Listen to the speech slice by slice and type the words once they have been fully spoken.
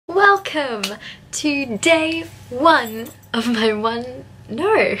welcome to day one of my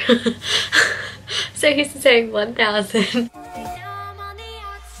so here's to say 1000.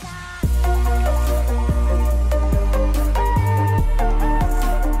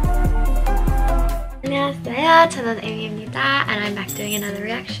 안녕하세요, 저는 amybrennzan and I'm back doing another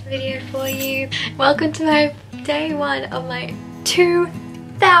reaction video for you. Welcome to my day one of my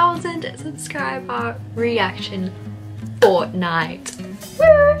 2000 subscriber reaction Fortnite.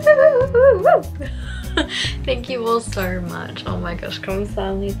 Thank you all so much. Oh my gosh,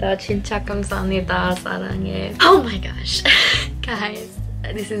 감사합니다. 진짜 감사합니다. 사랑해. Oh my gosh. Guys,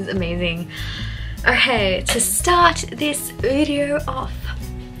 this is amazing. Okay, to start this video off,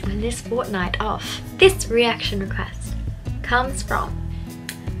 and this fortnight off, this reaction request comes from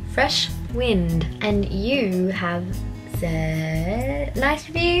Fresh Wind, and you have said nice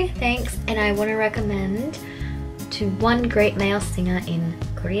review, thanks, and I want to recommend to one great male singer in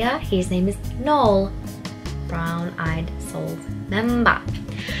Korea. His name is Naul, Brown Eyed Soul member.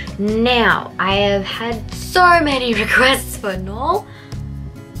 Now I have had so many requests for Naul,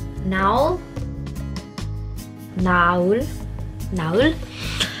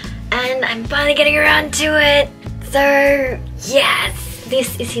 and I'm finally getting around to it. So yes,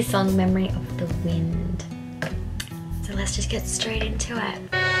 this is his song Memory of the Wind. So let's just get straight into it.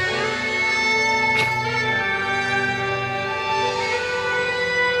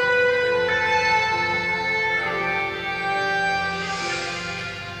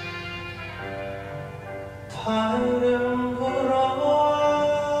 Wow.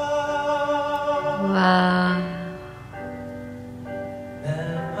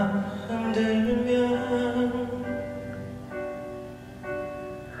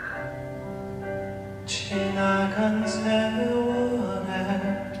 지나간 세월에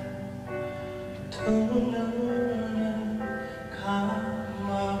두 눈은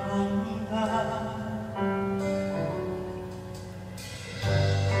감아본다.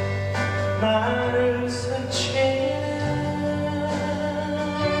 나를 스치는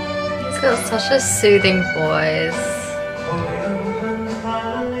He's got such a soothing voice. 고요한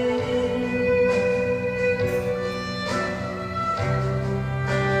달림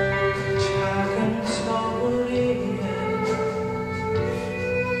작은 소리에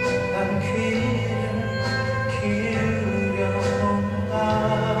난 귀를 기울여본다.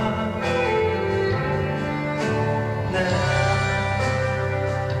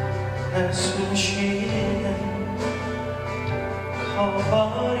 내 숨쉬는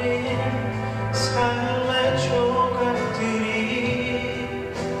커버린 삶의 조각들이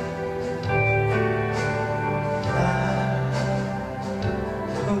날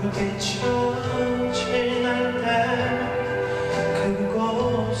불빛처럼 지날 때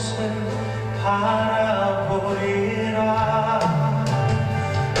그곳을 바라보리라.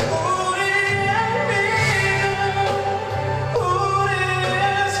 우리의 믿음, 우리의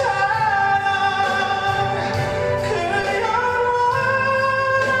사랑, 그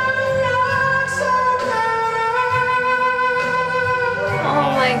Oh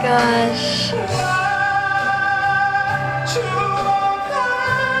my gosh.